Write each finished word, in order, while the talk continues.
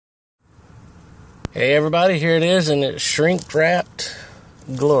Hey everybody, here it is in its shrink-wrapped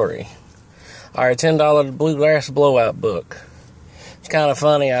glory. Our $10 Bluegrass Blowout book. It's kind of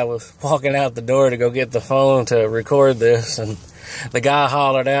funny, I was walking out the door to go get the phone to record this, and the guy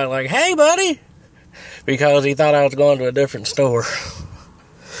hollered out like, "Hey buddy!" because he thought I was going to a different store.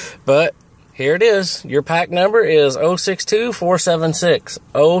 But here it is. Your pack number is 062476.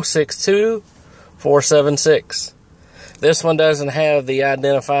 062476. This one doesn't have the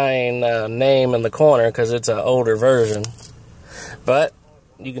identifying name in the corner because it's an older version. But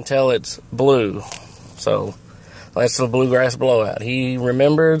you can tell it's blue. So that's the Bluegrass Blowout. He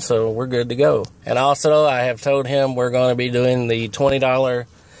remembered, so we're good to go. And also, I have told him we're going to be doing the $20,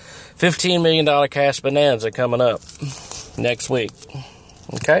 $15 million cash bonanza coming up next week.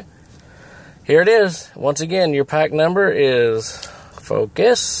 Okay? Here it is. Once again, your pack number is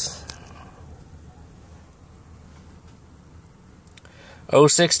focus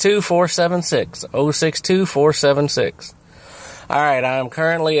 062476. 062476. Alright, I'm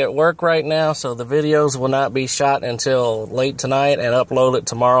currently at work right now, so the videos will not be shot until late tonight and uploaded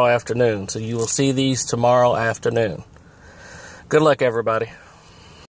tomorrow afternoon. So you will see these tomorrow afternoon. Good luck, everybody.